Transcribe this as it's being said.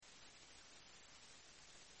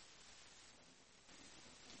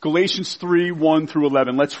Galatians 3, 1 through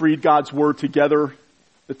 11. Let's read God's Word together.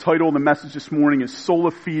 The title of the message this morning is Sola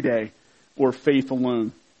Fide, or Faith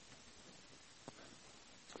Alone.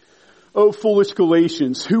 O foolish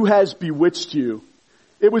Galatians, who has bewitched you?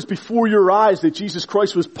 It was before your eyes that Jesus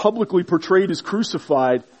Christ was publicly portrayed as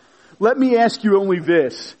crucified. Let me ask you only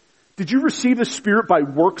this. Did you receive the Spirit by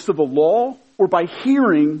works of the law or by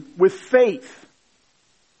hearing with faith?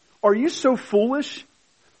 Are you so foolish?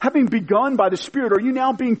 Having begun by the Spirit, are you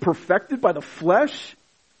now being perfected by the flesh?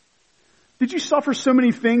 Did you suffer so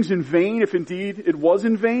many things in vain, if indeed it was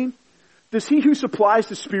in vain? Does he who supplies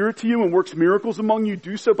the Spirit to you and works miracles among you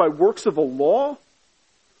do so by works of the law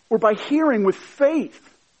or by hearing with faith?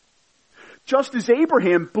 Just as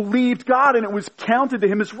Abraham believed God and it was counted to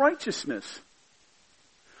him as righteousness.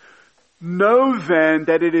 Know then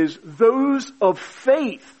that it is those of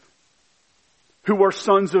faith who are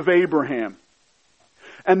sons of Abraham.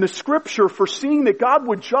 And the scripture, foreseeing that God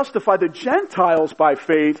would justify the Gentiles by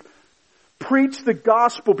faith, preached the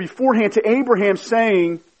gospel beforehand to Abraham,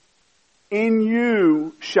 saying, in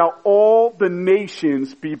you shall all the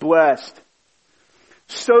nations be blessed.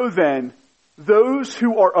 So then, those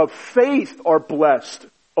who are of faith are blessed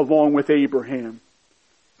along with Abraham,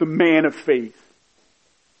 the man of faith.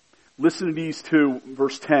 Listen to these two,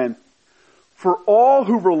 verse 10. For all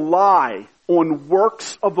who rely on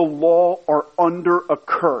works of the law are under a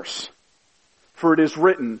curse. For it is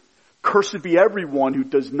written, cursed be everyone who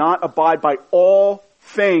does not abide by all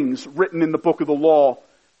things written in the book of the law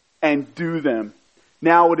and do them.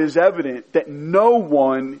 Now it is evident that no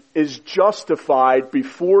one is justified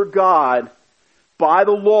before God by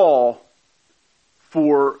the law,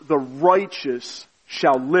 for the righteous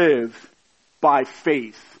shall live by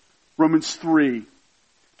faith. Romans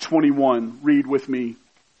 3:21. Read with me.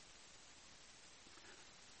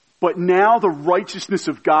 But now the righteousness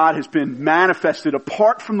of God has been manifested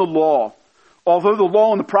apart from the law. Although the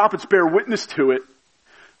law and the prophets bear witness to it,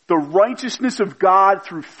 the righteousness of God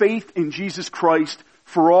through faith in Jesus Christ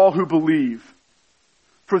for all who believe.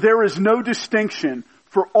 For there is no distinction,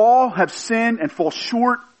 for all have sinned and fall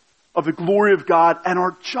short of the glory of God and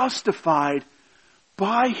are justified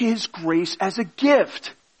by His grace as a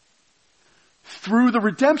gift through the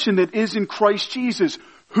redemption that is in Christ Jesus,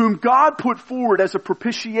 whom God put forward as a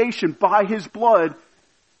propitiation by His blood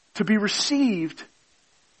to be received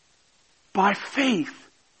by faith.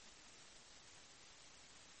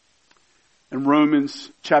 In Romans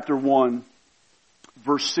chapter 1,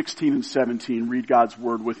 verse 16 and 17, read God's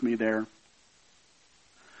word with me there.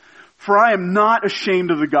 For I am not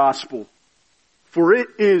ashamed of the gospel, for it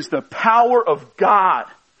is the power of God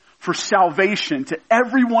for salvation to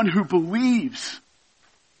everyone who believes,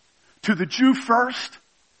 to the Jew first,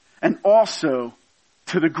 and also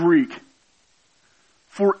to the Greek.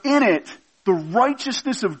 For in it, the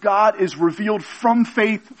righteousness of God is revealed from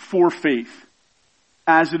faith for faith.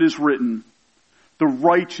 As it is written, the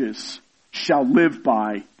righteous shall live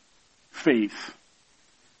by faith.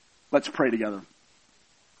 Let's pray together.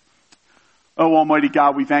 Oh, Almighty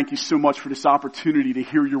God, we thank you so much for this opportunity to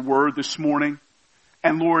hear your word this morning.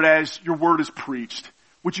 And Lord, as your word is preached,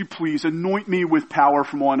 would you please anoint me with power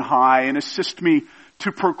from on high and assist me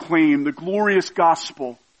to proclaim the glorious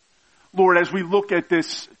gospel. Lord, as we look at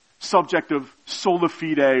this subject of sola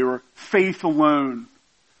fide, or faith alone,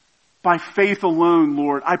 by faith alone,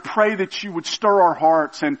 Lord, I pray that you would stir our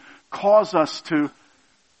hearts and cause us to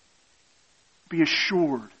be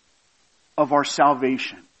assured of our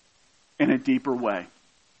salvation in a deeper way.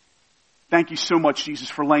 Thank you so much, Jesus,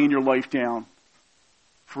 for laying your life down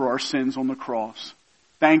for our sins on the cross.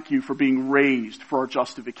 Thank you for being raised for our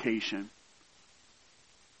justification.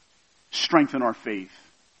 Strengthen our faith.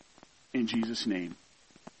 In Jesus' name.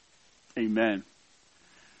 Amen.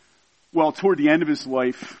 Well, toward the end of his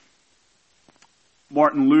life,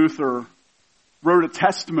 Martin Luther wrote a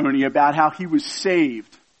testimony about how he was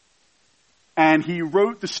saved. And he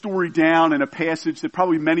wrote the story down in a passage that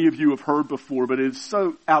probably many of you have heard before, but it's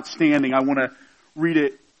so outstanding. I want to read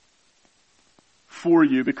it for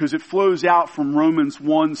you because it flows out from Romans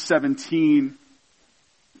 1:17.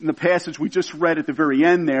 In the passage we just read at the very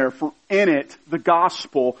end there, for in it, the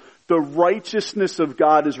gospel, the righteousness of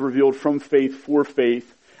God is revealed from faith for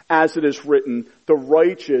faith, as it is written, the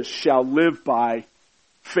righteous shall live by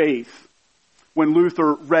faith. When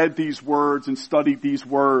Luther read these words and studied these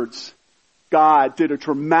words, God did a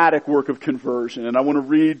dramatic work of conversion. And I want to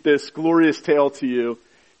read this glorious tale to you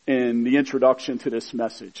in the introduction to this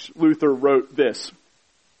message. Luther wrote this.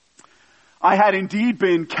 I had indeed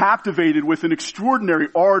been captivated with an extraordinary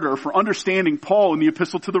ardor for understanding Paul in the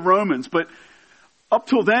epistle to the Romans, but up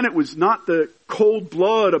till then it was not the cold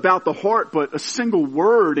blood about the heart, but a single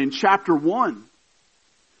word in chapter 1.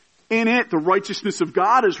 In it, the righteousness of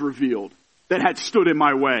God is revealed that had stood in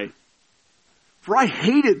my way. For I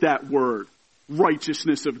hated that word,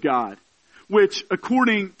 righteousness of God, which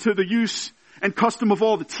according to the use and custom of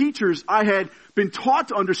all the teachers, I had been taught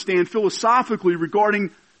to understand philosophically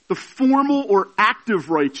regarding the formal or active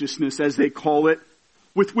righteousness, as they call it,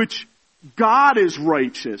 with which God is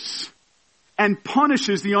righteous and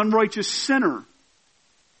punishes the unrighteous sinner.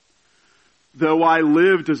 Though I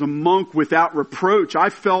lived as a monk without reproach, I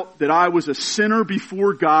felt that I was a sinner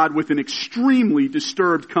before God with an extremely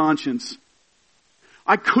disturbed conscience.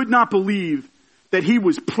 I could not believe that he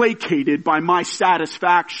was placated by my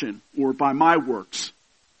satisfaction or by my works.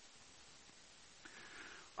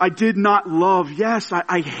 I did not love, yes,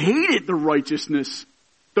 I hated the righteousness,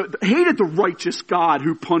 hated the righteous God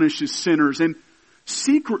who punishes sinners, and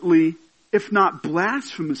secretly, if not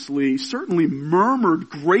blasphemously, certainly murmured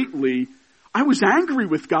greatly. I was angry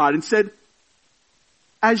with God and said,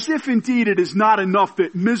 as if indeed it is not enough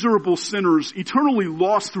that miserable sinners eternally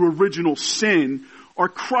lost through original sin are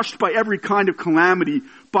crushed by every kind of calamity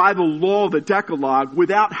by the law of the Decalogue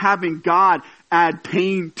without having God add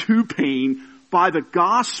pain to pain by the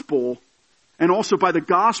gospel, and also by the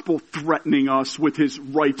gospel threatening us with his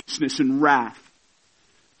righteousness and wrath.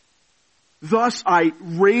 Thus I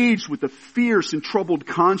raged with a fierce and troubled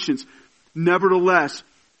conscience. Nevertheless,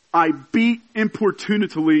 I beat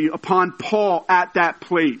importunately upon Paul at that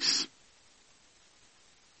place.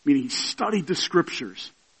 Meaning he studied the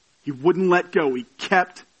scriptures. He wouldn't let go. He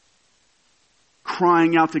kept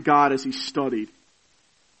crying out to God as he studied.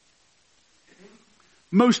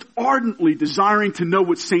 Most ardently desiring to know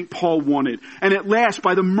what St. Paul wanted. And at last,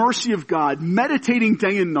 by the mercy of God, meditating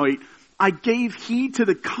day and night, I gave heed to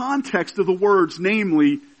the context of the words,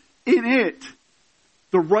 namely, in it,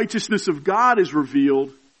 the righteousness of God is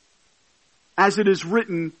revealed, as it is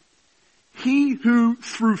written, he who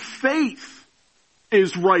through faith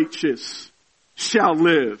is righteous shall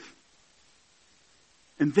live.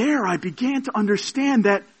 And there I began to understand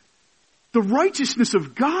that the righteousness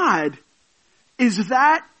of God is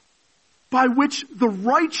that by which the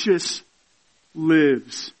righteous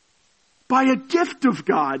lives. By a gift of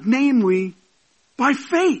God, namely, by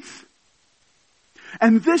faith.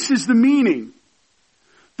 And this is the meaning.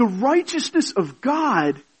 The righteousness of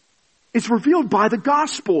God is revealed by the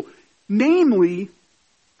gospel, namely,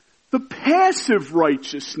 the passive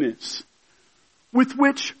righteousness with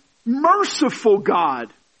which merciful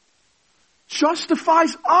God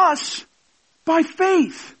justifies us by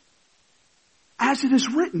faith. As it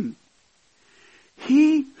is written,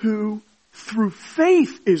 he who through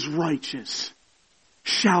faith is righteous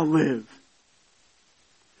shall live.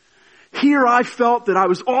 Here I felt that I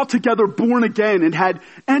was altogether born again and had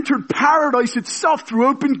entered paradise itself through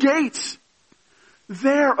open gates.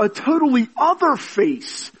 There a totally other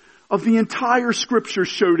face of the entire scripture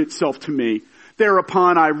showed itself to me.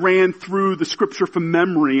 Thereupon I ran through the scripture from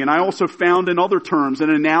memory, and I also found in other terms an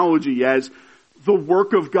analogy as the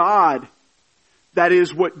work of God. That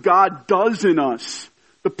is what God does in us,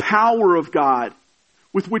 the power of God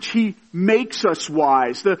with which he makes us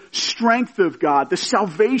wise, the strength of God, the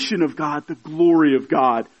salvation of God, the glory of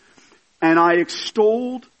God. And I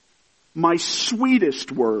extolled my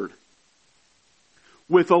sweetest word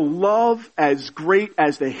with a love as great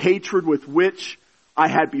as the hatred with which I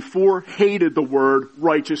had before hated the word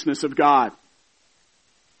righteousness of God.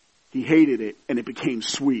 He hated it and it became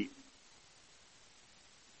sweet.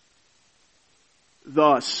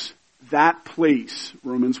 Thus, that place,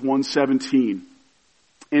 Romans 1:17,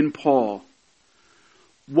 in Paul,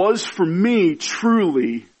 was for me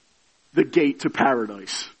truly the gate to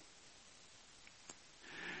paradise.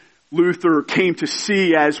 Luther came to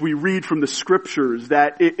see, as we read from the scriptures,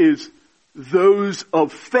 that it is those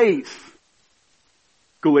of faith,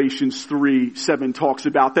 Galatians 3:7 talks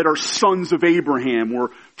about, that are sons of Abraham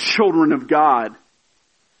or children of God.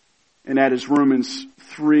 And that is Romans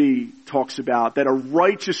 3 talks about, that a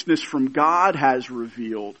righteousness from God has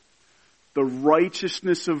revealed. The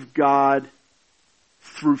righteousness of God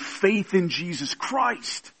through faith in Jesus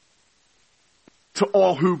Christ to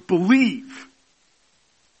all who believe.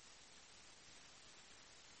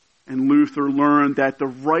 And Luther learned that the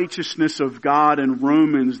righteousness of God in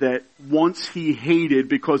Romans that once he hated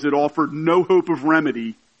because it offered no hope of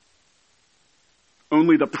remedy,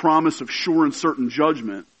 only the promise of sure and certain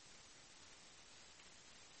judgment.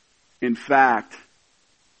 In fact,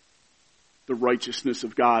 the righteousness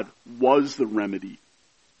of God was the remedy,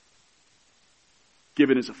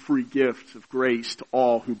 given as a free gift of grace to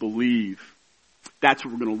all who believe. That's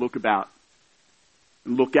what we're going to look about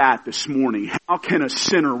and look at this morning. How can a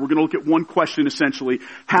sinner, we're going to look at one question essentially,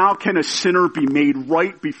 how can a sinner be made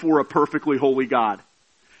right before a perfectly holy God?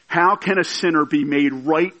 How can a sinner be made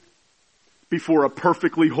right before a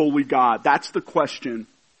perfectly holy God? That's the question.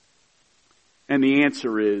 And the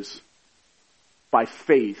answer is by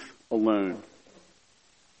faith alone.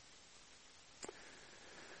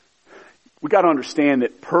 We got to understand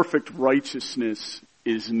that perfect righteousness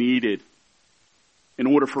is needed in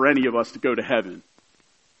order for any of us to go to heaven.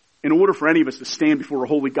 In order for any of us to stand before a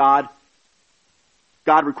holy God,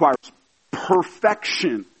 God requires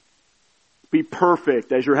perfection. Be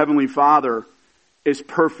perfect as your heavenly Father is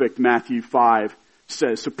perfect, Matthew 5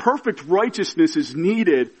 says. So perfect righteousness is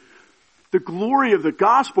needed. The glory of the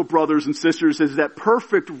gospel, brothers and sisters, is that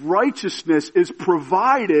perfect righteousness is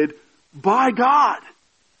provided by God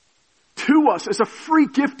to us as a free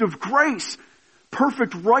gift of grace.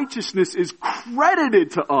 Perfect righteousness is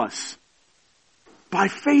credited to us by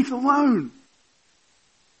faith alone.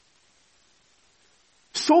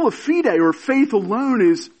 Sola Fide, or faith alone,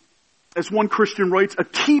 is, as one Christian writes, a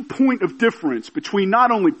key point of difference between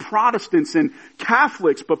not only Protestants and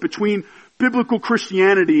Catholics, but between biblical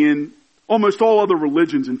Christianity and almost all other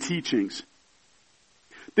religions and teachings.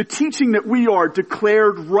 The teaching that we are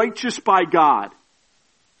declared righteous by God,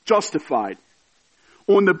 justified,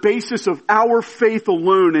 on the basis of our faith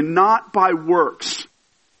alone and not by works,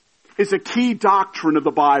 is a key doctrine of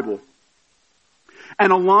the Bible,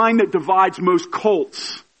 and a line that divides most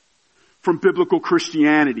cults from biblical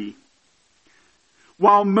Christianity.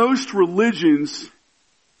 While most religions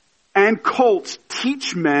and cults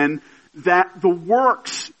teach men that the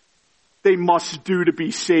works they must do to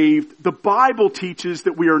be saved, the Bible teaches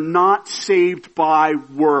that we are not saved by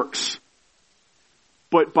works,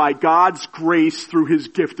 but by God's grace through His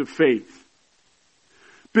gift of faith.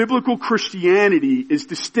 Biblical Christianity is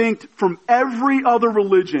distinct from every other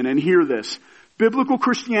religion, and hear this. Biblical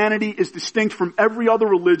Christianity is distinct from every other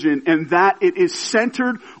religion in that it is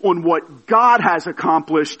centered on what God has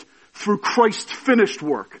accomplished through Christ's finished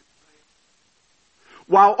work.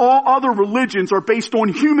 While all other religions are based on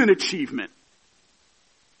human achievement.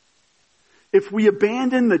 If we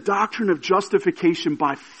abandon the doctrine of justification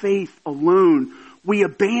by faith alone, we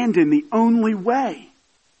abandon the only way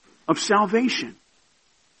of salvation.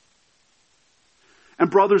 And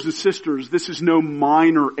brothers and sisters, this is no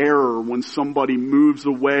minor error when somebody moves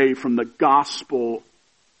away from the gospel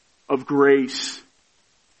of grace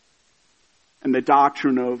and the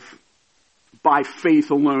doctrine of by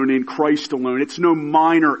faith alone, in Christ alone. It's no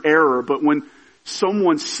minor error, but when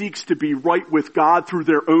someone seeks to be right with God through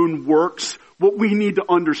their own works, what we need to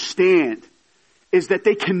understand is that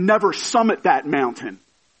they can never summit that mountain.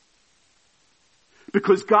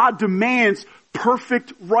 Because God demands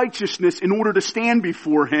perfect righteousness in order to stand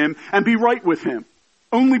before Him and be right with Him.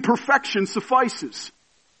 Only perfection suffices.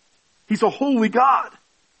 He's a holy God.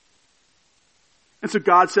 And so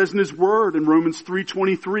God says in His Word in Romans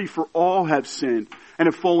 3:23, for all have sinned and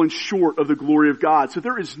have fallen short of the glory of God. So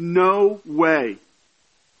there is no way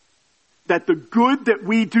that the good that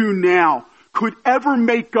we do now could ever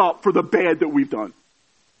make up for the bad that we've done.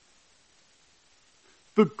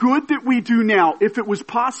 The good that we do now, if it was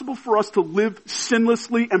possible for us to live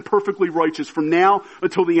sinlessly and perfectly righteous from now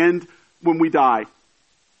until the end when we die,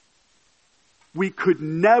 we could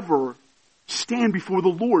never stand before the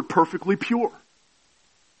Lord perfectly pure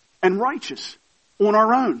and righteous on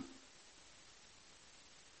our own.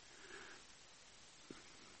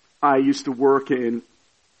 I used to work in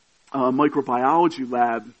a microbiology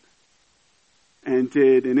lab and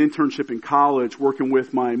did an internship in college working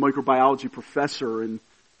with my microbiology professor, and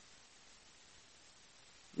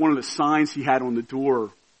one of the signs he had on the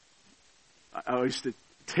door, I used to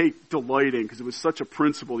take delight in because it was such a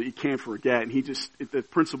principle that you can't forget. And the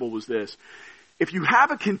principle was this: if you have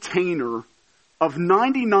a container of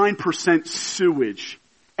 99% sewage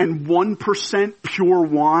and 1% pure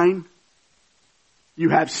wine, you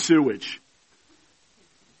have sewage.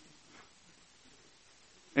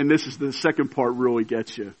 And this is the second part really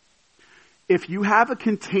gets you. If you have a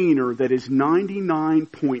container that is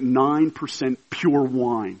 99.9% pure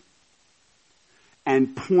wine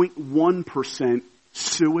and 0.1%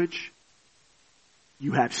 sewage,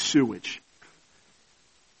 you have sewage.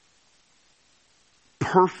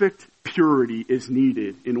 Perfect purity is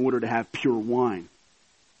needed in order to have pure wine.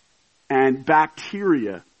 And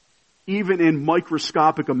bacteria, even in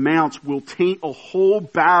microscopic amounts, will taint a whole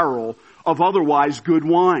barrel of otherwise good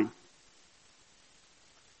wine.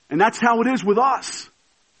 And that's how it is with us.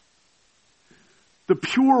 The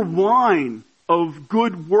pure wine of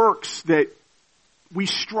good works that we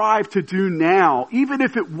strive to do now, even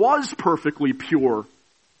if it was perfectly pure,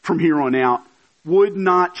 from here on out would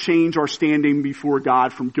not change our standing before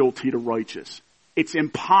God from guilty to righteous. It's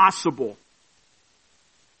impossible.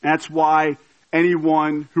 That's why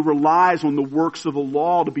anyone who relies on the works of the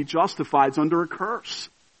law to be justified is under a curse.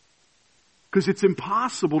 Because it's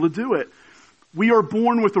impossible to do it. We are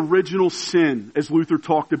born with original sin, as Luther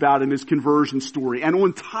talked about in his conversion story. And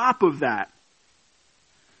on top of that,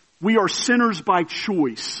 we are sinners by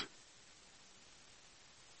choice.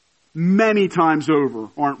 Many times over,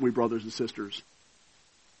 aren't we, brothers and sisters?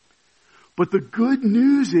 But the good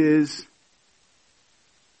news is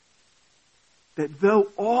that though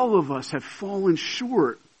all of us have fallen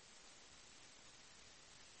short,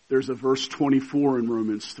 there's a verse 24 in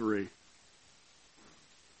Romans 3.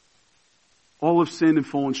 All have sinned and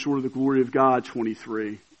fallen short of the glory of God,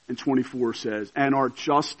 23. And 24 says, and are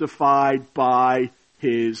justified by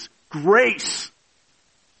His grace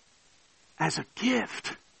as a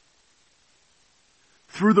gift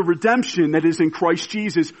through the redemption that is in Christ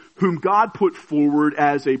Jesus, whom God put forward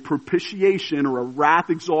as a propitiation or a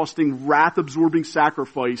wrath-exhausting, wrath-absorbing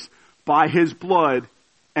sacrifice by His blood.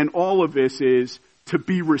 And all of this is to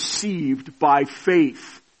be received by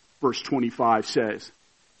faith, verse 25 says.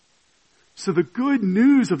 So the good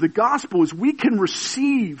news of the gospel is we can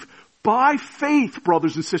receive by faith,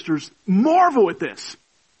 brothers and sisters. Marvel at this.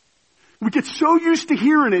 We get so used to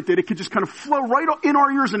hearing it that it can just kind of flow right in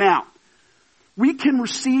our ears and out. We can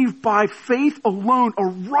receive by faith alone a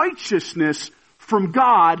righteousness from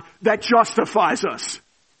God that justifies us.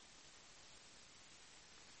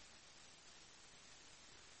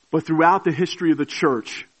 But throughout the history of the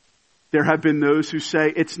church, there have been those who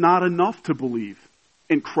say it's not enough to believe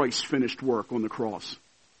in Christ's finished work on the cross.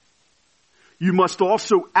 You must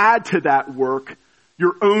also add to that work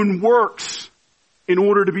your own works in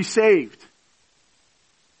order to be saved.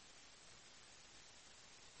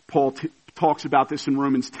 Paul talks about this in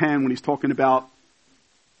Romans 10 when he's talking about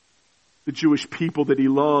the Jewish people that he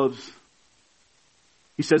loves.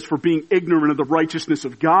 He says, for being ignorant of the righteousness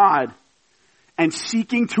of God and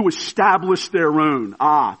seeking to establish their own.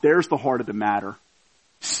 There's the heart of the matter.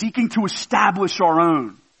 Seeking to establish our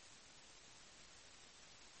own.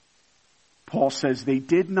 Paul says they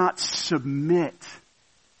did not submit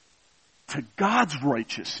to God's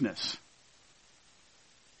righteousness.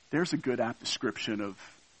 There's a good apt description of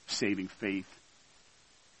saving faith.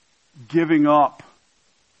 Giving up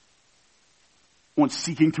on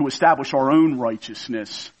seeking to establish our own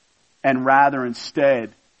righteousness and rather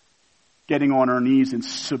instead getting on our knees and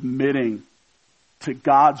submitting to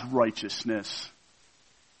God's righteousness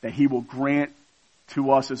that He will grant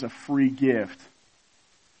to us as a free gift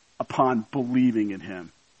upon believing in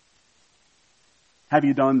Him. Have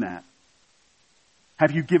you done that?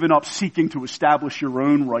 Have you given up seeking to establish your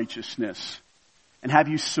own righteousness? And have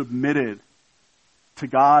you submitted to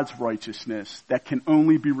God's righteousness that can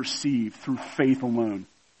only be received through faith alone?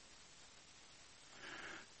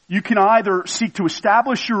 You can either seek to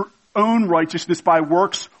establish your own righteousness by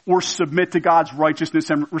works or submit to God's righteousness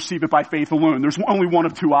and receive it by faith alone. There's only one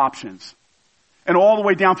of two options. And all the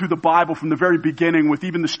way down through the Bible from the very beginning with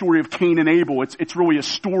even the story of Cain and Abel, it's really a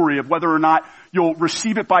story of whether or not you'll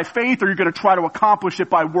receive it by faith or you're going to try to accomplish it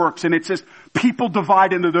by works. And it's just people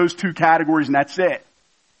divide into those two categories and that's it.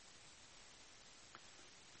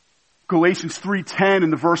 Galatians 3:10 in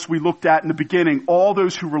the verse we looked at in the beginning, all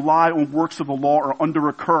those who rely on works of the law are under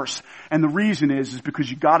a curse. And the reason is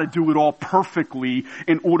because you got to do it all perfectly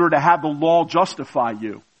in order to have the law justify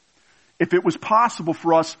you. If it was possible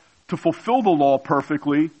for us to fulfill the law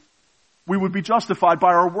perfectly, we would be justified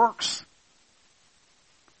by our works.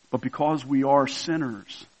 But because we are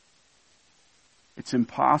sinners, it's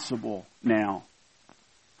impossible now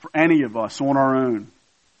for any of us on our own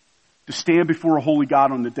to stand before a holy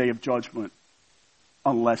God on the day of judgment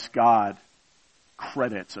unless God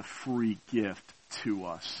credits a free gift to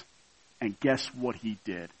us. And guess what He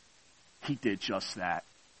did? He did just that.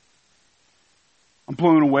 I'm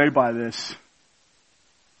blown away by this.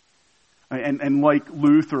 And like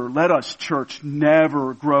Luther, let us, church,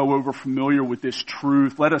 never grow over familiar with this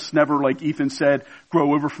truth. Let us never, like Ethan said,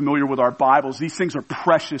 grow over familiar with our Bibles. These things are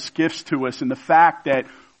precious gifts to us. And the fact that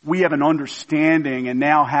we have an understanding and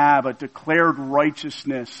now have a declared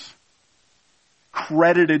righteousness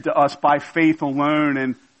credited to us by faith alone,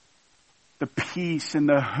 and the peace and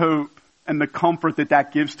the hope and the comfort that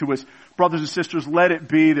that gives to us. Brothers and sisters, let it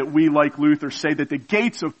be that we, like Luther, say that the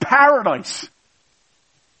gates of paradise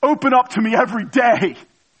open up to me every day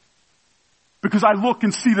because I look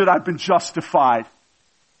and see that I've been justified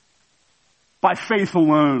by faith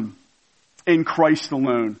alone, in Christ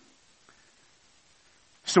alone.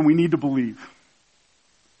 So we need to believe.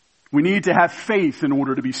 We need to have faith in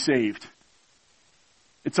order to be saved.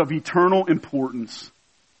 It's of eternal importance,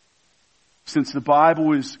 since the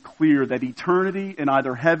Bible is clear that eternity in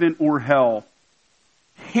either heaven or hell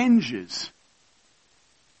hinges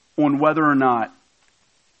on whether or not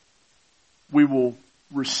we will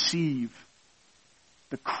receive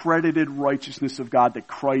the credited righteousness of God that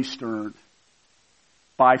Christ earned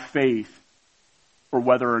by faith, or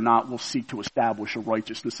whether or not we'll seek to establish a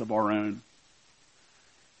righteousness of our own.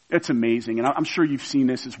 It's amazing, and I'm sure you've seen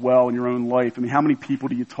this as well in your own life. I mean, how many people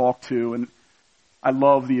do you talk to? And I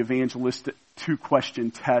love the evangelistic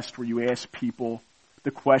 2-question test where you ask people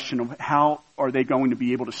the question of how are they going to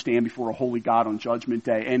be able to stand before a holy God on Judgment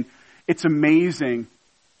Day. And it's amazing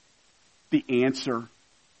the answer.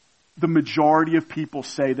 The majority of people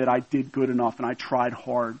say that I did good enough and I tried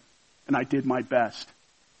hard and I did my best.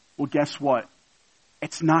 Well, guess what?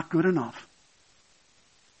 It's not good enough.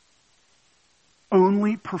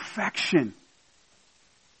 Only perfection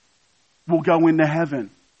will go into heaven.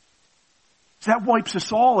 So that wipes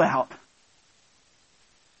us all out.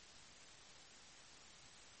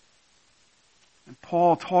 And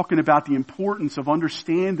Paul talking about the importance of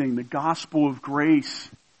understanding the gospel of grace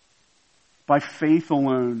by faith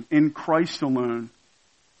alone, in Christ alone,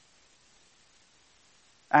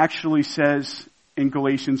 actually says in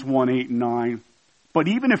Galatians 1:8-9, but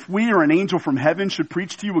even if we or an angel from heaven should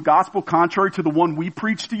preach to you a gospel contrary to the one we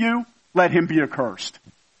preach to you, let him be accursed.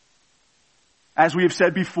 As we have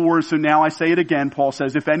said before, so now I say it again, Paul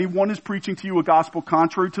says, if anyone is preaching to you a gospel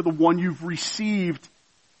contrary to the one you've received,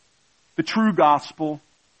 the true gospel,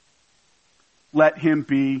 let him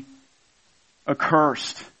be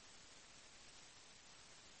accursed.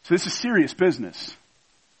 So this is serious business.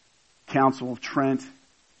 Council of Trent,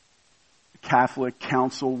 the Catholic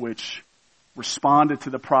Council, which responded to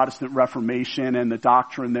the Protestant Reformation and the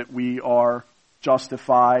doctrine that we are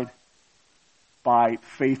justified by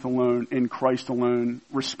faith alone, in Christ alone,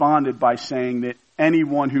 responded by saying that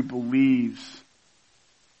anyone who believes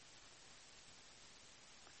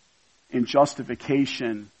in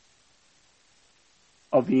justification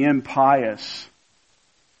of the impious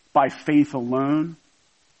by faith alone,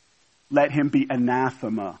 let him be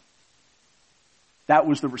anathema. That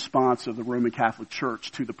was the response of the Roman Catholic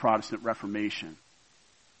Church to the Protestant Reformation.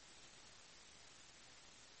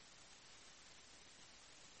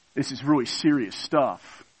 This is really serious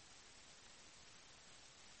stuff.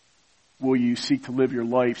 Will you seek to live your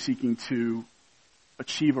life seeking to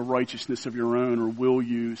achieve a righteousness of your own, or will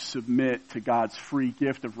you submit to God's free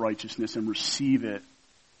gift of righteousness and receive it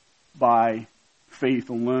by faith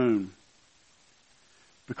alone?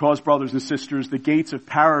 Because, brothers and sisters, the gates of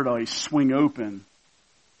paradise swing open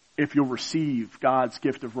if you'll receive God's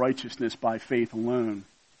gift of righteousness by faith alone.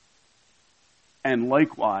 And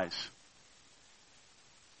likewise,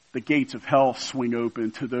 the gates of hell swing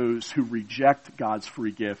open to those who reject God's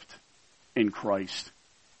free gift in Christ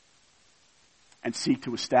and seek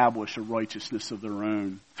to establish a righteousness of their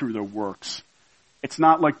own through their works. It's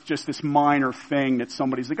not like just this minor thing that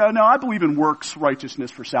somebody's like, oh no, I believe in works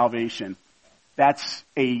righteousness for salvation. That's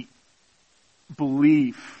a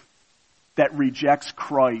belief that rejects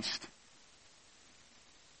Christ.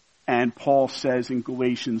 And Paul says in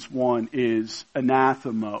Galatians 1 is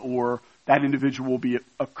anathema, or that individual will be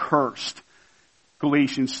accursed.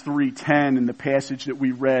 Galatians 3:10 in the passage that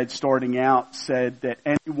we read starting out said that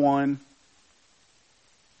anyone,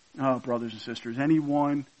 brothers and sisters,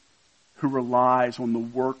 anyone who relies on the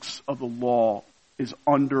works of the law is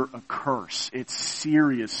under a curse. It's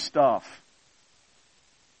serious stuff.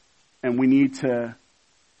 And we need to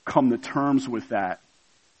come to terms with that.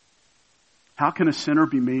 How can a sinner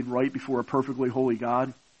be made right before a perfectly holy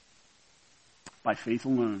God? By faith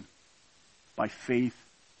alone. By faith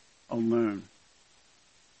alone.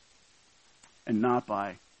 And not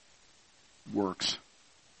by works.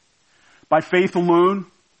 By faith alone,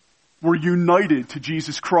 we're united to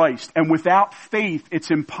Jesus Christ. And without faith, it's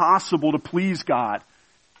impossible to please God.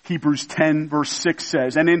 Hebrews 10 verse 6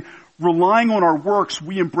 says, and in relying on our works,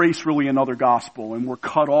 we embrace really another gospel, and we're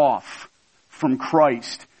cut off from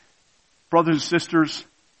Christ. Brothers and sisters,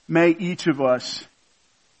 may each of us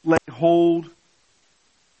lay hold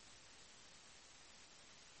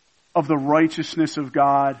of the righteousness of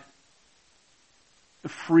God, the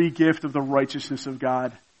free gift of the righteousness of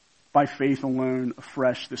God by faith alone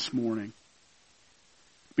afresh this morning.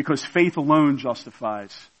 Because faith alone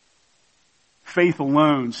justifies. Faith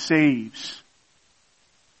alone saves.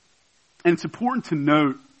 And it's important to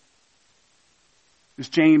note, as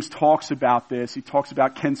James talks about this, he talks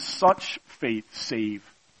about, can such faith save?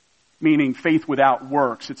 Meaning faith without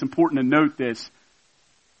works. It's important to note this.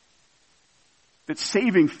 that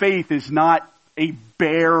saving faith is not a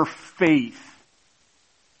bare faith.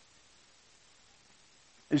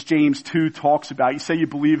 As James 2 talks about, you say you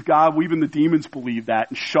believe God, well, even the demons believe that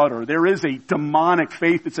and shudder. There is a demonic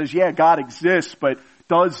faith that says, yeah, God exists, but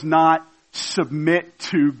does not submit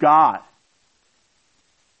to God.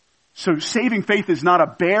 So saving faith is not a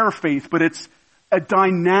bare faith, but it's a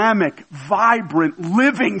dynamic, vibrant,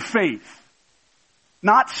 living faith.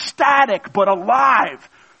 Not static, but alive,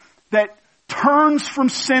 that turns from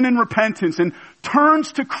sin and repentance and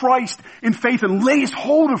turns to Christ in faith and lays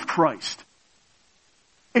hold of Christ.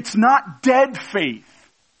 It's not dead faith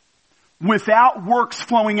without works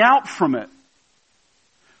flowing out from it,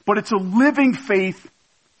 but it's a living faith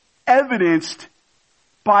evidenced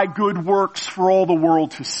by good works for all the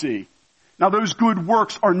world to see. Now, those good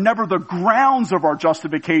works are never the grounds of our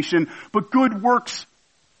justification, but good works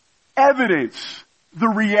evidence the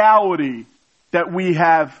reality that we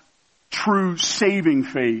have true saving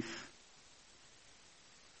faith.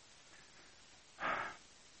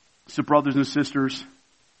 So, brothers and sisters,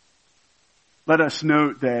 let us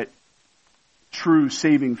note that true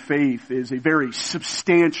saving faith is a very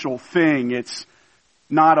substantial thing. It's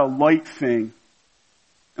not a light thing.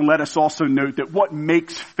 And let us also note that what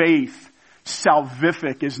makes faith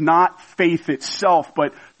salvific is not faith itself,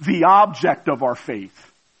 but the object of our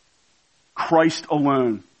faith. Christ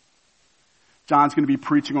alone. John's going to be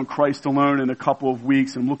preaching on Christ alone in a couple of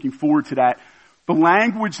weeks, and I'm looking forward to that. The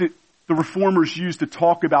language that the Reformers use to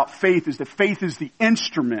talk about faith is that faith is the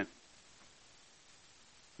instrument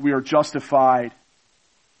we are justified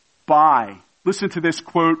by. Listen to this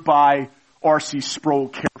quote by R.C. Sproul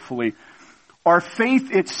carefully. Our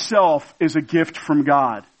faith itself is a gift from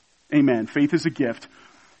God. Amen. Faith is a gift.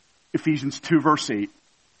 Ephesians 2 verse 8.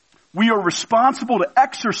 We are responsible to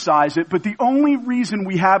exercise it, but the only reason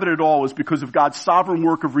we have it at all is because of God's sovereign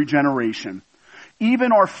work of regeneration.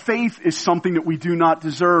 Even our faith is something that we do not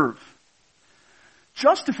deserve.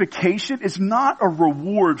 Justification is not a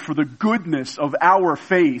reward for the goodness of our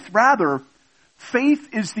faith. Rather,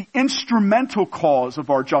 faith is the instrumental cause of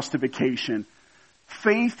our justification.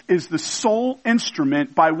 Faith is the sole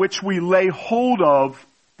instrument by which we lay hold of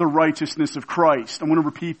the righteousness of Christ. I want to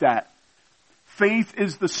repeat that. Faith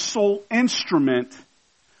is the sole instrument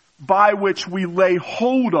by which we lay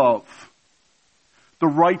hold of the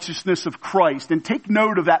righteousness of Christ. And take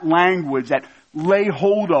note of that language, that lay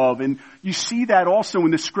hold of. And you see that also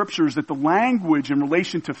in the scriptures, that the language in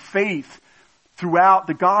relation to faith throughout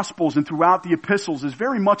the Gospels and throughout the epistles is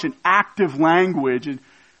very much an active language. And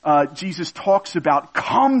Jesus talks about,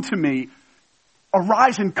 come to me,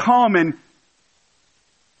 arise and come and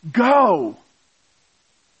go.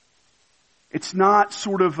 It's not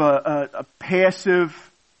sort of a passive,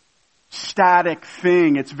 static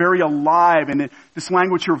thing. It's very alive. And this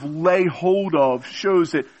language here of lay hold of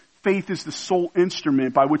shows that faith is the sole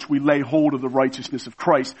instrument by which we lay hold of the righteousness of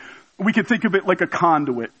Christ. We can think of it like a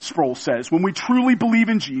conduit, Sproul says. When we truly believe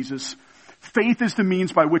in Jesus, faith is the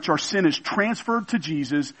means by which our sin is transferred to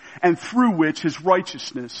Jesus and through which his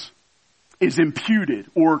righteousness is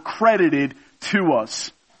imputed or credited to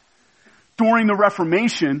us. During the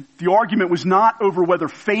Reformation, the argument was not over whether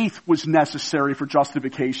faith was necessary for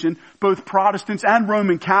justification. Both Protestants and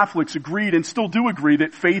Roman Catholics agreed and still do agree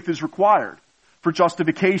that faith is required for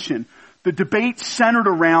justification. The debate centered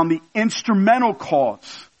around the instrumental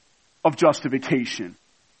cause of justification.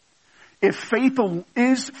 Is faith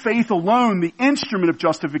alone the instrument of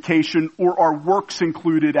justification, or are works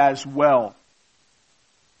included as well?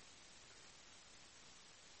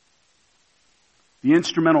 The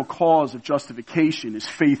instrumental cause of justification is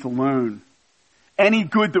faith alone. Any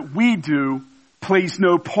good that we do plays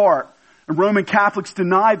no part. And Roman Catholics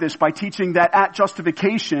deny this by teaching that at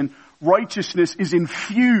justification, righteousness is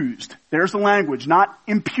infused. There's the language, not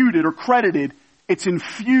imputed or credited. It's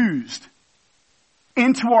infused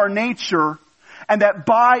into our nature, and that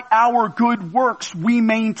by our good works we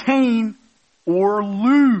maintain or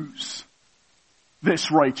lose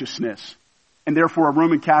this righteousness. And therefore a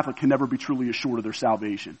Roman Catholic can never be truly assured of their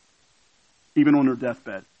salvation, even on their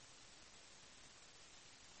deathbed.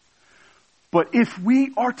 But if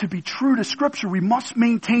we are to be true to Scripture, we must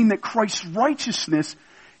maintain that Christ's righteousness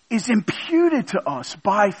is imputed to us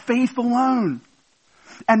by faith alone,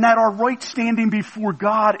 and that our right standing before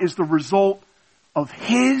God is the result of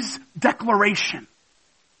his declaration,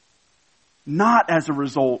 not as a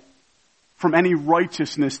result from any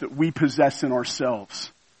righteousness that we possess in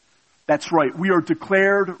ourselves. That's right. We are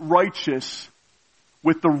declared righteous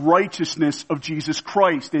with the righteousness of Jesus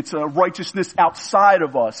Christ. It's a righteousness outside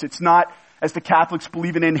of us. It's not, as the Catholics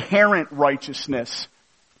believe, an inherent righteousness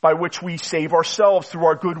by which we save ourselves through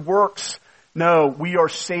our good works. No, we are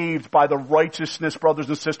saved by the righteousness, brothers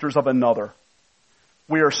and sisters, of another.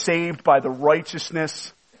 We are saved by the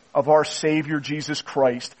righteousness of our Savior, Jesus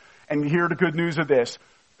Christ. And hear the good news of this,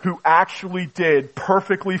 who actually did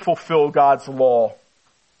perfectly fulfill God's law.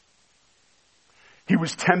 He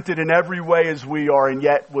was tempted in every way as we are, and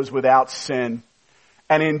yet was without sin.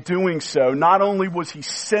 And in doing so, not only was he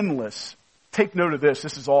sinless, take note of this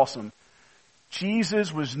is awesome.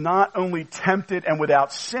 Jesus was not only tempted and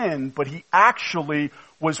without sin, but he actually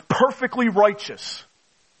was perfectly righteous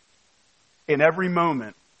in every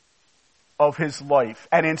moment of his life.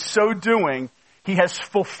 And in so doing, he has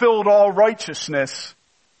fulfilled all righteousness.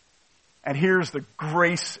 And here's the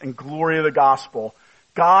grace and glory of the gospel.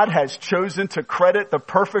 God has chosen to credit the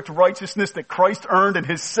perfect righteousness that Christ earned in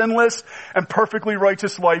his sinless and perfectly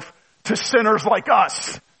righteous life to sinners like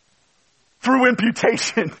us through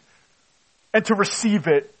imputation, and to receive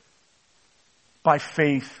it by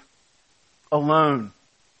faith alone.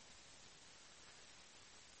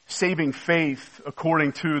 Saving faith,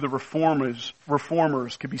 according to the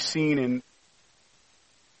reformers could be seen in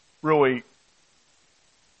really,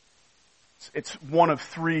 it's one of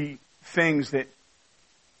three things that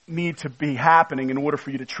need to be happening in order for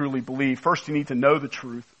you to truly believe. First, you need to know the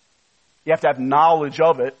truth. You have to have knowledge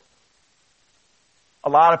of it. A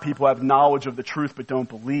lot of people have knowledge of the truth but don't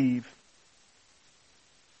believe.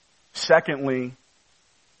 Secondly,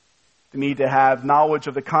 they need to have knowledge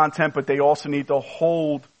of the content, but they also need to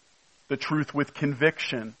hold the truth with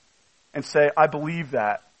conviction and say, I believe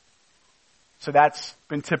that. So that's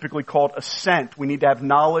been typically called assent. We need to have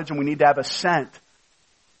knowledge and we need to have assent.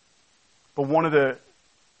 But one of the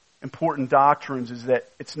important doctrines is that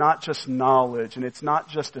it's not just knowledge and it's not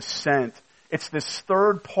just assent. It's this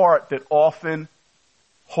third part that often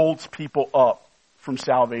holds people up from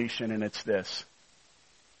salvation, and it's this.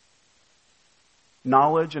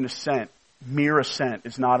 Knowledge and assent, mere assent,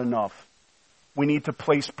 is not enough. We need to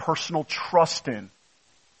place personal trust in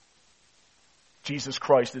Jesus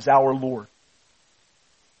Christ as our Lord.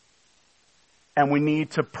 And we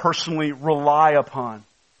need to personally rely upon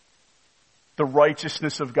the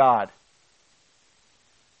righteousness of God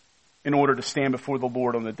in order to stand before the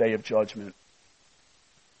Lord on the day of judgment.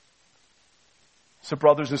 So,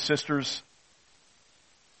 brothers and sisters,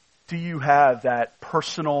 do you have that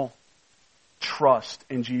personal trust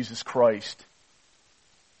in Jesus Christ?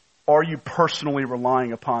 Are you personally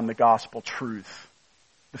relying upon the gospel truth,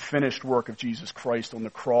 the finished work of Jesus Christ on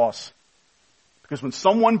the cross? Because when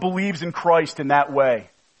someone believes in Christ in that way,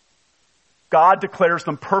 God declares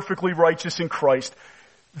them perfectly righteous in Christ.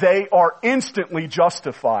 They are instantly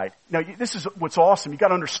justified. Now, this is what's awesome. You got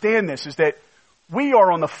to understand this, is that we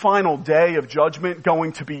are on the final day of judgment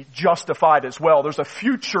going to be justified as well. There's a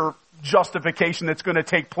future justification that's going to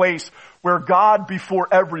take place where God before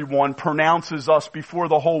everyone pronounces us before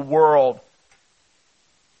the whole world.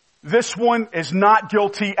 This one is not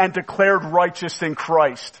guilty and declared righteous in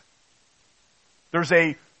Christ. There's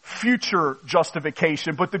a future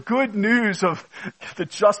justification, but the good news of the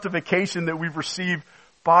justification that we've received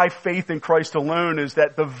by faith in Christ alone is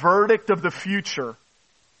that the verdict of the future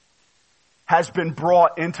has been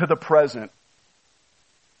brought into the present.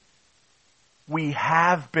 We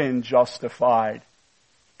have been justified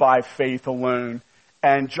by faith alone.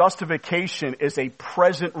 And justification is a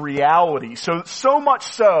present reality. So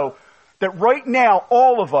much so that right now,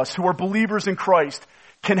 all of us who are believers in Christ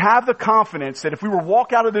can have the confidence that if we were to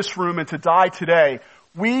walk out of this room and to die today,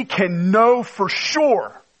 we can know for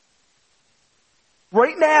sure,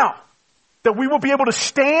 right now, that we will be able to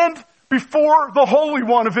stand before the Holy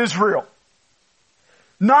One of Israel.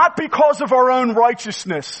 Not because of our own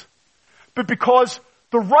righteousness, but because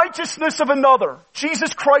the righteousness of another,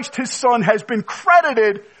 Jesus Christ, his Son, has been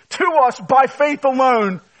credited to us by faith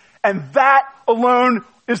alone. And that alone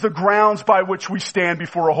is the grounds by which we stand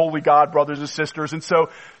before a holy God, brothers and sisters. And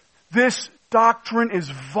so this doctrine is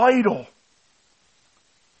vital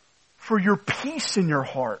for your peace in your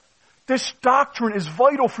heart. This doctrine is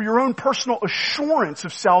vital for your own personal assurance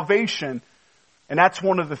of salvation. And that's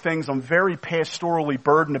one of the things I'm very pastorally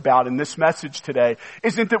burdened about in this message today.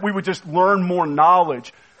 Isn't that we would just learn more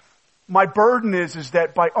knowledge. My burden is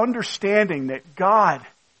that by understanding that God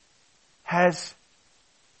has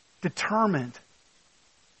determined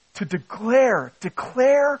to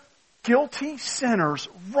declare guilty sinners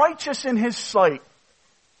righteous in his sight.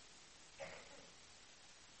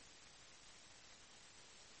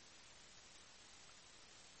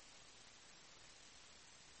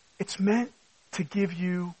 It's meant to give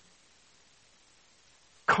you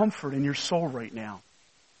comfort in your soul right now.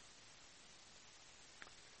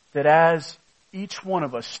 That as each one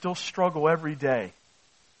of us still struggle every day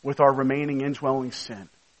with our remaining indwelling sin.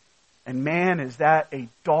 And man, is that a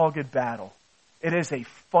dogged battle. It is a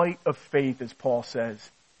fight of faith, as Paul says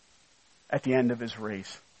at the end of his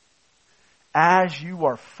race. As you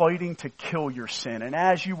are fighting to kill your sin, and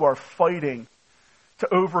as you are fighting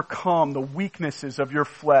to overcome the weaknesses of your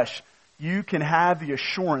flesh, you can have the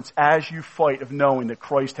assurance as you fight of knowing that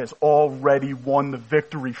Christ has already won the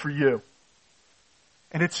victory for you.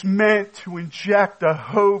 And it's meant to inject a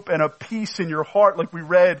hope and a peace in your heart, like we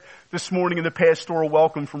read this morning in the pastoral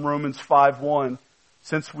welcome from Romans 5:1.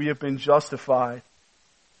 Since we have been justified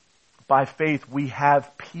by faith, we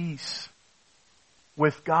have peace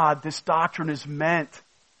with God. This doctrine is meant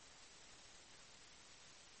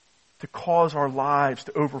to cause our lives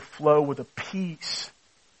to overflow with a peace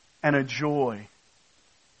and a joy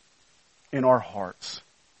in our hearts.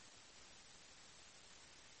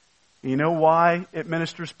 You know why it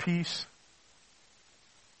ministers peace?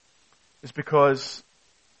 It's because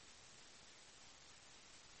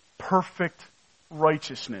perfect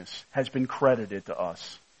righteousness has been credited to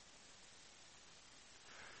us.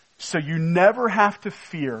 So you never have to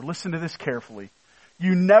fear, listen to this carefully,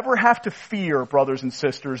 you never have to fear, brothers and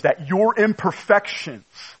sisters, that your imperfections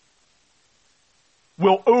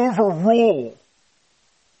will overrule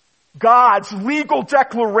God's legal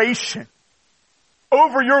declaration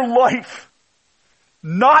over your life.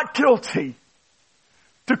 Not guilty,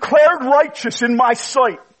 declared righteous in my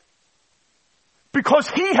sight, because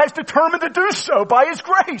He has determined to do so by His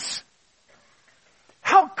grace.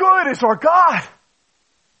 How good is our God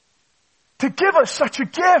to give us such a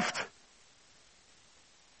gift?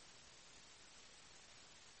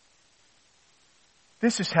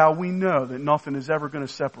 This is how we know that nothing is ever going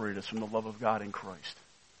to separate us from the love of God in Christ.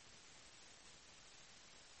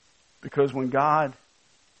 Because when God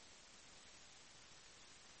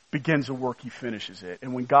begins a work, He finishes it.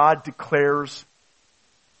 And when God declares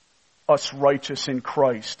us righteous in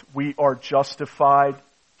Christ, we are justified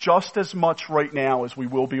just as much right now as we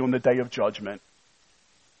will be on the day of judgment.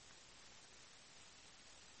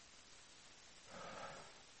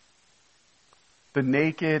 The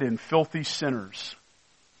naked and filthy sinners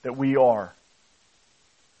that we are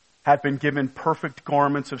have been given perfect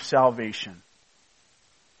garments of salvation,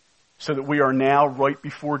 so that we are now right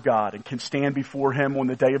before God and can stand before Him on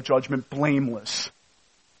the day of judgment blameless,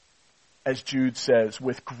 as Jude says,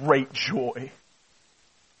 with great joy.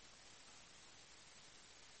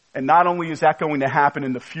 And not only is that going to happen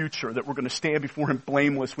in the future, that we're going to stand before Him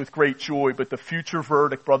blameless with great joy, but the future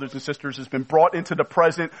verdict, brothers and sisters, has been brought into the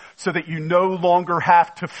present so that you no longer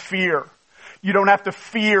have to fear. You don't have to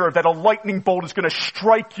fear that a lightning bolt is going to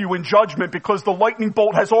strike you in judgment, because the lightning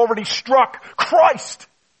bolt has already struck Christ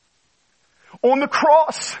on the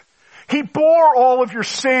cross. He bore all of your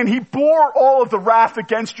sin. He bore all of the wrath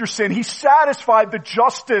against your sin. He satisfied the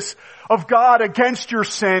justice of God against your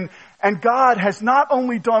sin. And God has not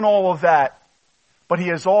only done all of that, but He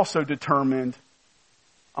has also determined,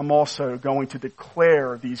 I'm also going to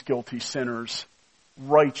declare these guilty sinners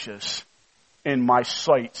righteous in my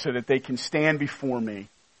sight, so that they can stand before me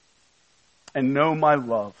and know my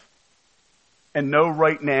love and know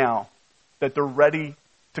right now that they're ready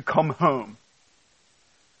to come home,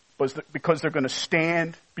 because they're going to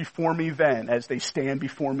stand before me then as they stand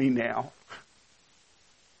before me now.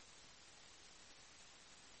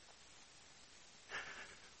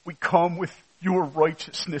 We come with your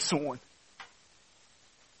righteousness on,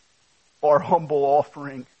 our humble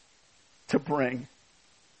offering to bring.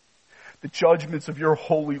 The judgments of your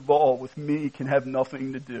holy law with me can have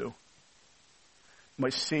nothing to do. My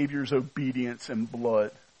Savior's obedience and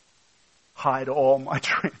blood hide all my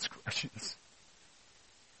transgressions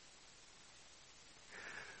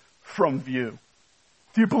from view.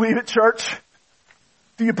 Do you believe it, church?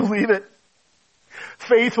 Do you believe it?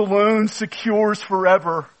 Faith alone secures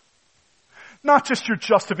forever not just your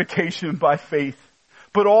justification by faith,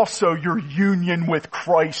 but also your union with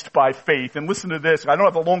Christ by faith. And listen to this. I don't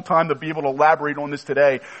have a long time to be able to elaborate on this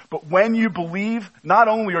today, but when you believe, not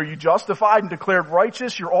only are you justified and declared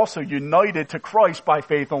righteous, you're also united to Christ by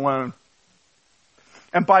faith alone.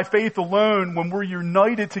 And by faith alone, when we're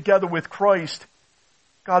united together with Christ,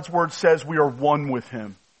 God's Word says we are one with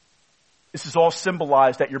Him. This is all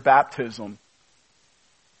symbolized at your baptism.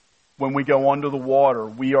 When we go under the water,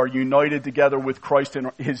 we are united together with Christ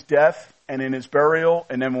in His death and in His burial.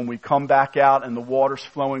 And then when we come back out and the water's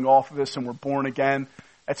flowing off of us and we're born again,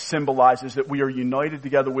 that symbolizes that we are united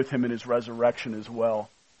together with Him in His resurrection as well.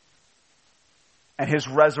 And His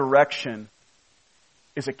resurrection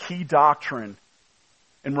is a key doctrine.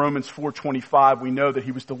 In Romans 4:25, we know that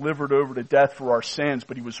He was delivered over to death for our sins,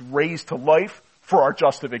 but He was raised to life for our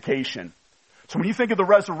justification. So when you think of the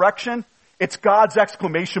resurrection, it's God's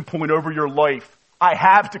exclamation point over your life. I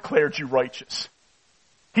have declared you righteous.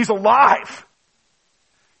 He's alive.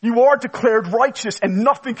 You are declared righteous, and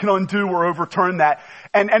nothing can undo or overturn that.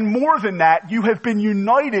 And more than that, you have been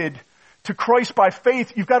united to Christ by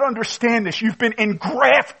faith. You've got to understand this. You've been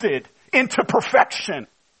engrafted into perfection.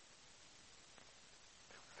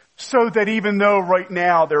 So that even though right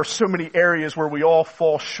now there are so many areas where we all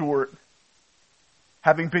fall short,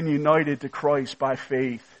 having been united to Christ by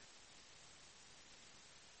faith,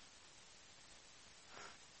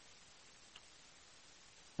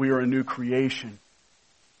 we are a new creation.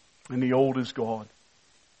 And the old is gone,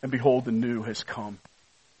 and behold, the new has come.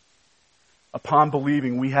 Upon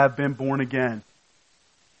believing, we have been born again.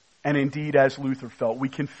 And indeed, as Luther felt, we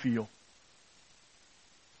can feel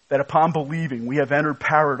that upon believing, we have entered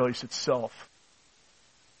paradise itself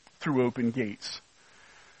through open gates.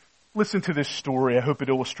 Listen to this story. I hope it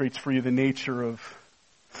illustrates for you the nature of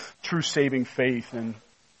true saving faith, and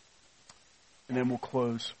then we'll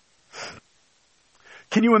close.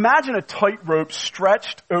 Can you imagine a tightrope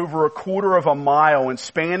stretched over 1/4 mile and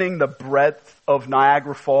spanning the breadth of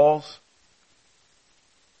Niagara Falls?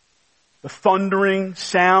 The thundering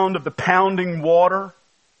sound of the pounding water,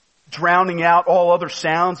 drowning out all other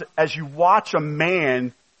sounds as you watch a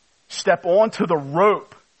man step onto the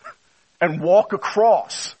rope and walk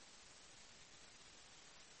across.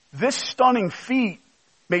 This stunning feat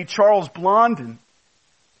made Charles Blondin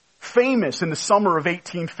famous in the summer of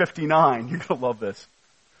 1859. You're going to love this.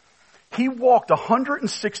 He walked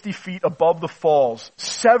 160 feet above the falls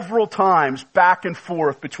several times back and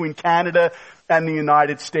forth between Canada and the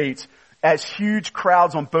United States as huge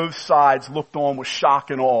crowds on both sides looked on with shock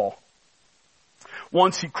and awe.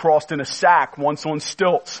 Once he crossed in a sack, once on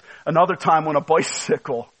stilts, another time on a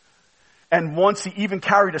bicycle, and once he even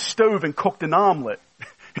carried a stove and cooked an omelet.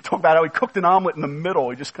 He talked about how he cooked an omelet in the middle.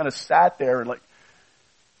 He just kind of sat there and like.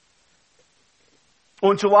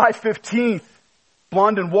 On July 15th,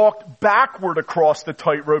 Blondin walked backward across the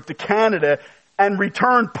tightrope to Canada and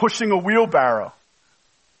returned pushing a wheelbarrow.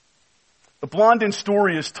 The Blondin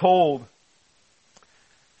story is told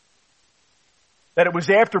that it was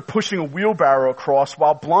after pushing a wheelbarrow across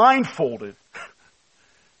while blindfolded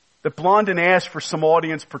that Blondin asked for some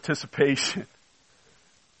audience participation.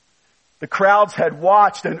 The crowds had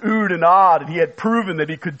watched and oohed and ahed, and he had proven that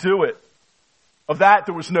he could do it. Of that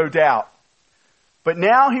there was no doubt. But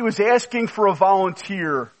now he was asking for a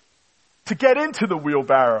volunteer to get into the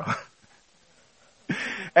wheelbarrow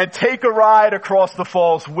and take a ride across the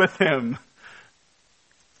falls with him.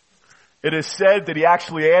 It is said that he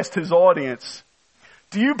actually asked his audience,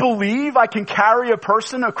 "Do you believe I can carry a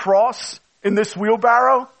person across in this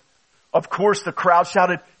wheelbarrow?" Of course, the crowd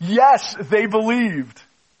shouted, "Yes, they believed."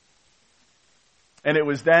 And it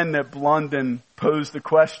was then that Blondin posed the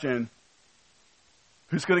question,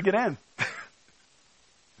 who's going to get in?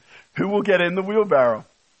 Who will get in the wheelbarrow?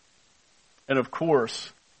 And of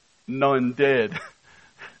course, none did.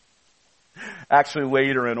 Actually,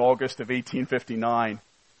 later in August of 1859,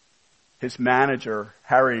 his manager,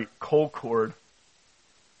 Harry Colcord,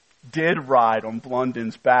 did ride on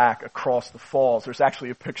Blondin's back across the falls. There's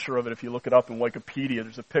actually a picture of it. If you look it up in Wikipedia,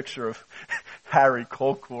 there's a picture of Harry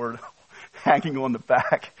Colcord hanging on the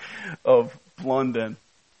back of Blondin.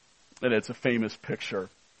 And it's a famous picture.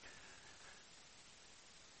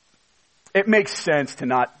 It makes sense to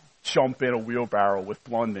not jump in a wheelbarrow with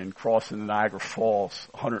Blondin crossing the Niagara Falls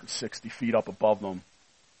 160 feet up above them.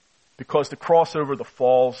 Because to cross over the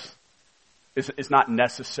falls is not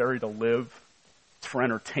necessary to live. It's for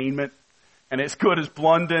entertainment. And as good as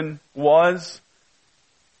Blondin was,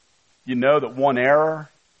 you know that one error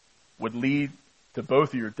would lead to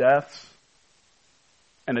both of your deaths,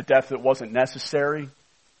 and a death that wasn't necessary.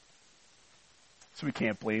 So we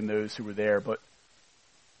can't blame those who were there. But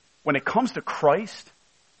when it comes to Christ,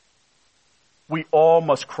 we all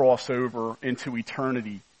must cross over into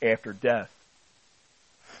eternity after death.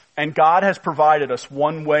 And God has provided us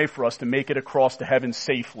one way for us to make it across to heaven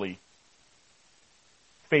safely.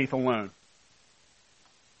 Faith alone.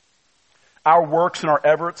 Our works and our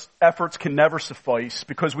efforts can never suffice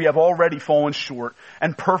because we have already fallen short,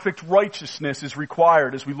 and perfect righteousness is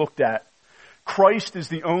required, as we looked at. Christ is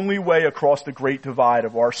the only way across the great divide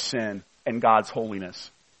of our sin and God's holiness.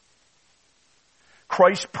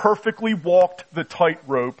 Christ perfectly walked the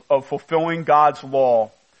tightrope of fulfilling God's law.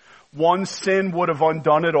 One sin would have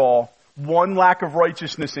undone it all. One lack of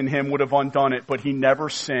righteousness in him would have undone it, but he never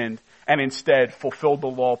sinned and instead fulfilled the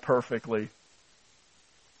law perfectly.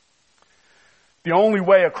 The only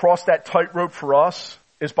way across that tightrope for us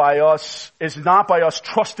is not by us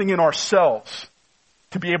trusting in ourselves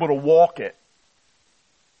to be able to walk it.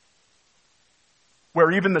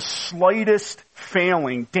 where even the slightest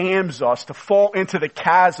failing damns us to fall into the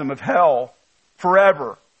chasm of hell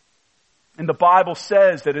forever. And the Bible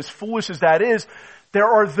says that as foolish as that is, there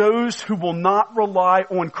are those who will not rely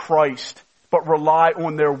on Christ, but rely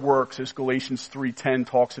on their works, as Galatians 3:10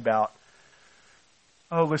 talks about.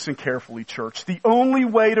 Oh, listen carefully, church. The only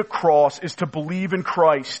way to cross is to believe in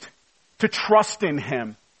Christ, to trust in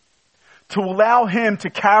Him, to allow Him to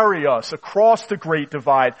carry us across the great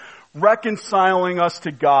divide, reconciling us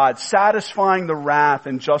to God, satisfying the wrath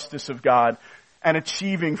and justice of God, and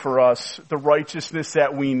achieving for us the righteousness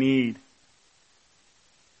that we need.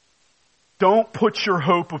 Don't put your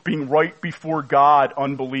hope of being right before God,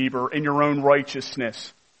 unbeliever, in your own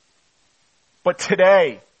righteousness. But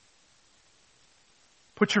today,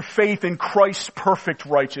 put your faith in Christ's perfect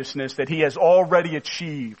righteousness that He has already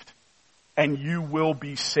achieved, and you will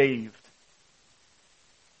be saved.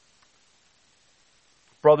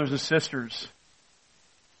 Brothers and sisters,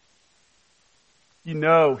 you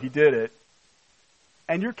know He did it,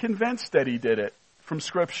 and you're convinced that He did it from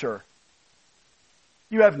Scripture.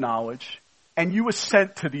 You have knowledge, and you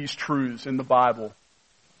assent to these truths in the Bible.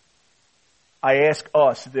 I ask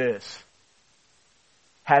us this.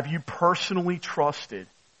 Have you personally trusted?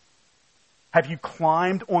 Have you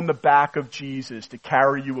climbed on the back of Jesus to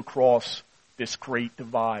carry you across this great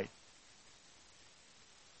divide?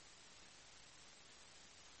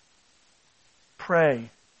 Pray,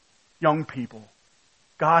 young people,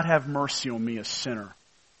 God have mercy on me, a sinner.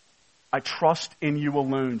 I trust in you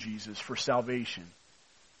alone, Jesus, for salvation.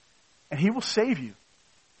 And He will save you.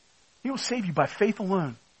 He will save you by faith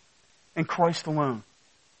alone and Christ alone.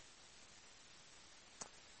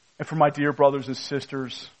 And for my dear brothers and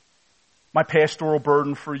sisters, my pastoral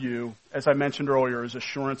burden for you, as I mentioned earlier, is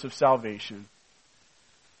assurance of salvation.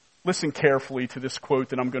 Listen carefully to this quote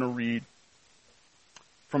that I'm going to read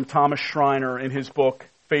from Thomas Schreiner in his book,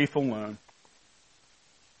 Faith Alone.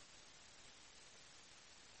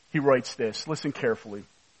 He writes this. Listen carefully.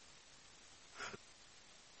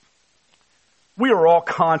 We are all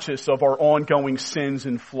conscious of our ongoing sins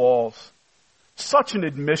and flaws. Such an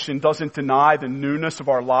admission doesn't deny the newness of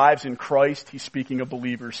our lives in Christ. He's speaking of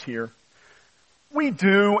believers here. We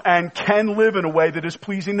do and can live in a way that is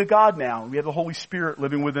pleasing to God now. We have the Holy Spirit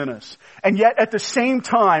living within us. And yet at the same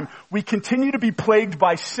time, we continue to be plagued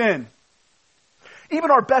by sin.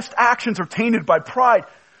 Even our best actions are tainted by pride.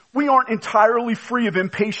 We aren't entirely free of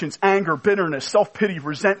impatience, anger, bitterness, self-pity,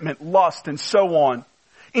 resentment, lust, and so on.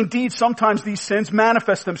 Indeed, sometimes these sins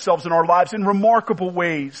manifest themselves in our lives in remarkable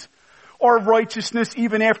ways. Our righteousness,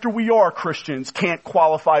 even after we are Christians, can't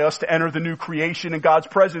qualify us to enter the new creation in God's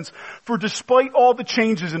presence, for despite all the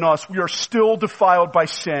changes in us, we are still defiled by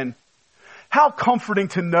sin. How comforting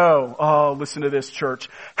to know, oh, listen to this, church,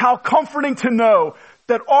 how comforting to know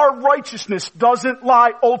that our righteousness doesn't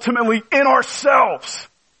lie ultimately in ourselves,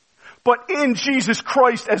 but in Jesus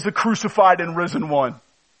Christ as the crucified and risen one.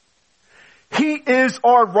 He is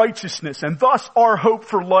our righteousness, and thus our hope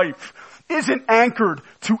for life isn't anchored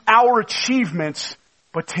to our achievements,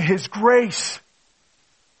 but to His grace.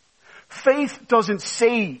 Faith doesn't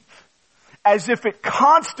save as if it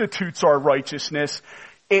constitutes our righteousness.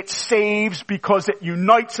 It saves because it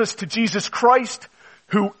unites us to Jesus Christ,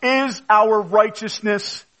 who is our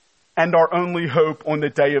righteousness and our only hope on the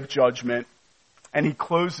day of judgment. And he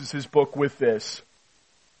closes his book with this.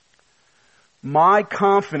 My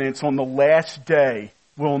confidence on the last day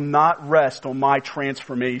will not rest on my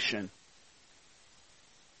transformation.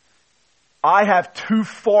 I have too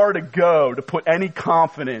far to go to put any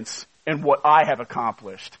confidence in what I have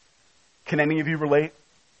accomplished. Can any of you relate?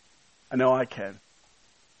 I know I can.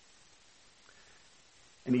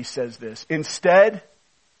 And he says this, instead,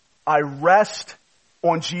 I rest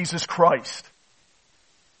on Jesus Christ.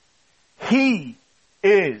 He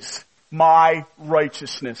is my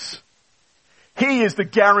righteousness. He is the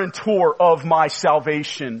guarantor of my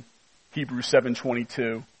salvation. Hebrews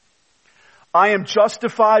 7:22. I am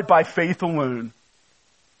justified by faith alone,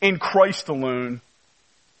 in Christ alone,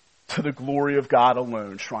 to the glory of God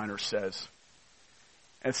alone, Schreiner says.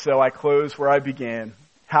 And so I close where I began.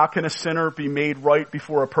 How can a sinner be made right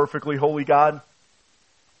before a perfectly holy God?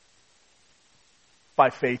 By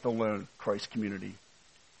faith alone, Christ community.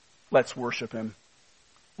 Let's worship Him.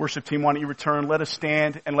 Worship team, why don't you return? Let us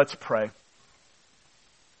stand and let's pray.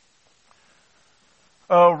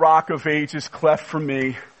 Oh, rock of ages, cleft for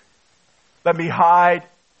me. Let me hide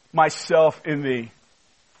myself in Thee.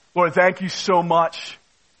 Lord, thank You so much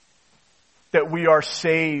that we are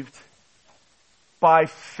saved by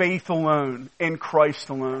faith alone, in Christ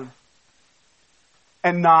alone,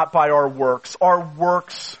 and not by our works. Our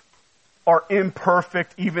works are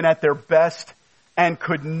imperfect even at their best, and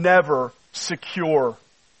could never secure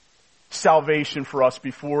salvation for us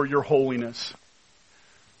before your holiness.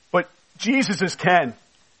 But Jesus can,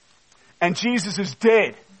 and Jesus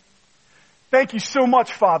did. Thank you so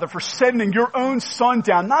much, Father, for sending your own Son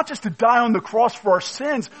down, not just to die on the cross for our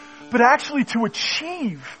sins, but actually to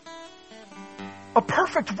achieve a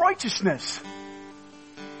perfect righteousness.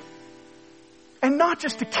 And not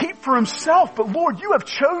just to keep for himself, but Lord, you have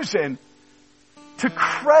chosen to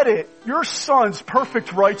credit your Son's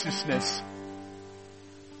perfect righteousness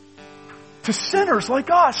to sinners like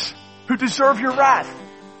us who deserve your wrath.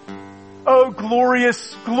 Oh,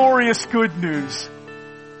 glorious, glorious good news.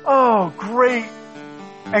 Oh, great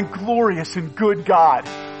and glorious and good God.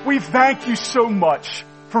 We thank you so much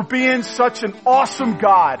for being such an awesome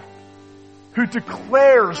God who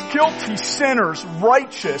declares guilty sinners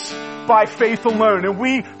righteous by faith alone. And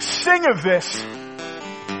we sing of this.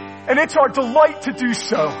 And it's our delight to do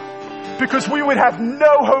so, because we would have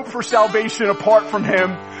no hope for salvation apart from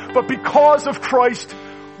him. But because of Christ,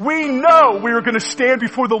 we know we are going to stand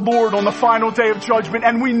before the Lord on the final day of judgment.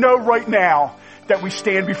 And we know right now that we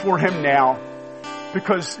stand before him now.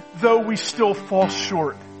 Because though we still fall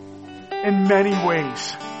short in many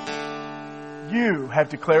ways, you have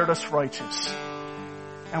declared us righteous.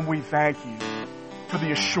 And we thank you for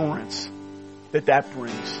the assurance that that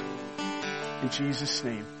brings. In Jesus'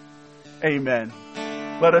 name, amen.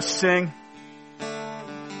 Let us sing.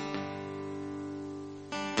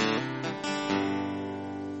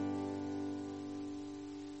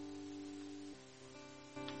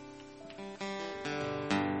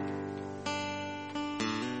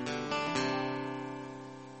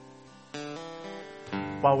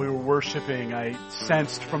 While we were worshiping, I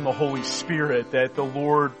sensed from the Holy Spirit that the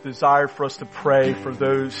Lord desired for us to pray for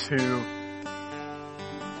those who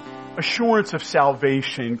assurance of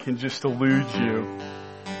salvation can just elude you.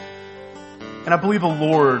 And I believe the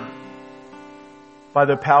Lord, by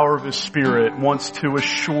the power of His Spirit, wants to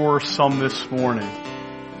assure some this morning.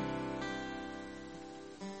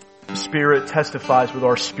 The Spirit testifies with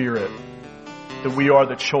our spirit that we are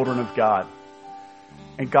the children of God.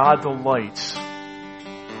 And God delights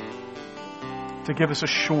to give us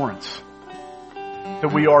assurance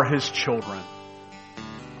that we are His children.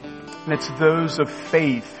 And it's those of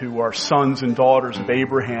faith who are sons and daughters of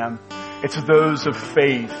Abraham. It's those of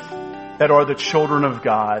faith that are the children of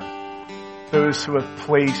God. Those who have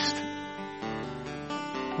placed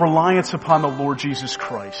reliance upon the Lord Jesus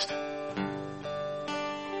Christ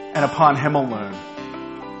and upon Him alone.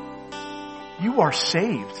 You are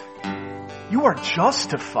saved. You are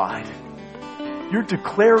justified. You're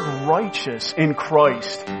declared righteous in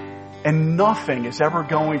Christ, and nothing is ever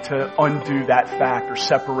going to undo that fact or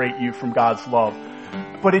separate you from God's love.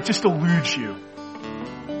 But it just eludes you.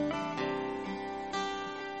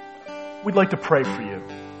 We'd like to pray for you.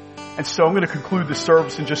 And so I'm going to conclude the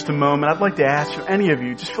service in just a moment. I'd like to ask you, any of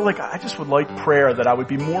you, just feel like I just would like prayer that I would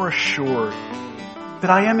be more assured that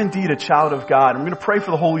I am indeed a child of God. I'm going to pray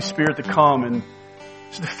for the Holy Spirit to come and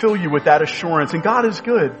just to fill you with that assurance. And God is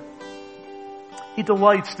good. He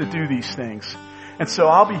delights to do these things. And so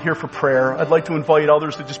I'll be here for prayer. I'd like to invite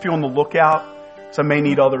others to just be on the lookout, because I may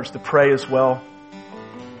need others to pray as well.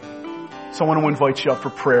 So I want to invite you up for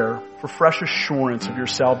prayer, for fresh assurance of your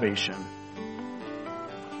salvation.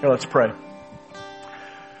 Here, let's pray.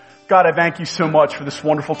 God, I thank you so much for this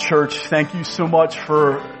wonderful church. Thank you so much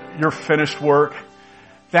for your finished work.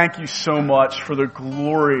 Thank you so much for the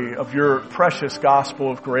glory of your precious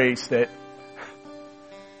gospel of grace that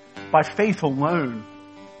by faith alone,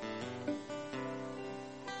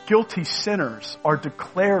 guilty sinners are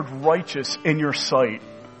declared righteous in your sight.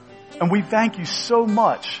 And we thank you so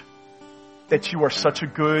much that you are such a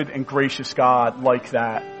good and gracious God like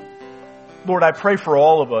that. Lord, I pray for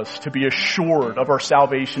all of us to be assured of our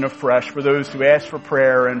salvation afresh, for those who ask for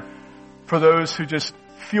prayer and for those who just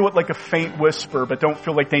feel it like a faint whisper but don't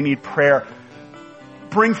feel like they need prayer.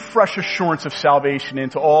 Bring fresh assurance of salvation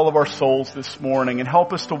into all of our souls this morning and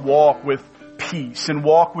help us to walk with peace and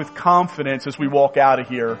walk with confidence as we walk out of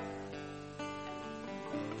here.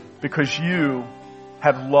 Because you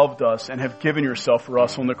have loved us and have given yourself for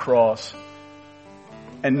us on the cross.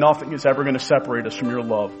 And nothing is ever going to separate us from your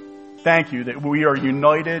love. Thank you that we are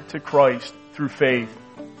united to Christ through faith.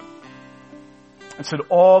 And so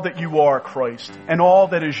all that you are, Christ, and all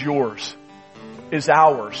that is yours is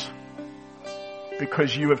ours,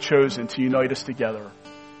 because you have chosen to unite us together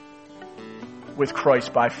with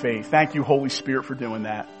Christ by faith. Thank you, Holy Spirit, for doing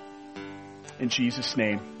that. In Jesus'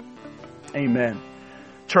 name, amen.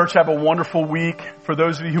 Church, have a wonderful week. For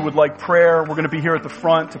those of you who would like prayer, we're going to be here at the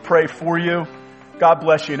front to pray for you. God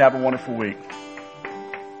bless you and have a wonderful week.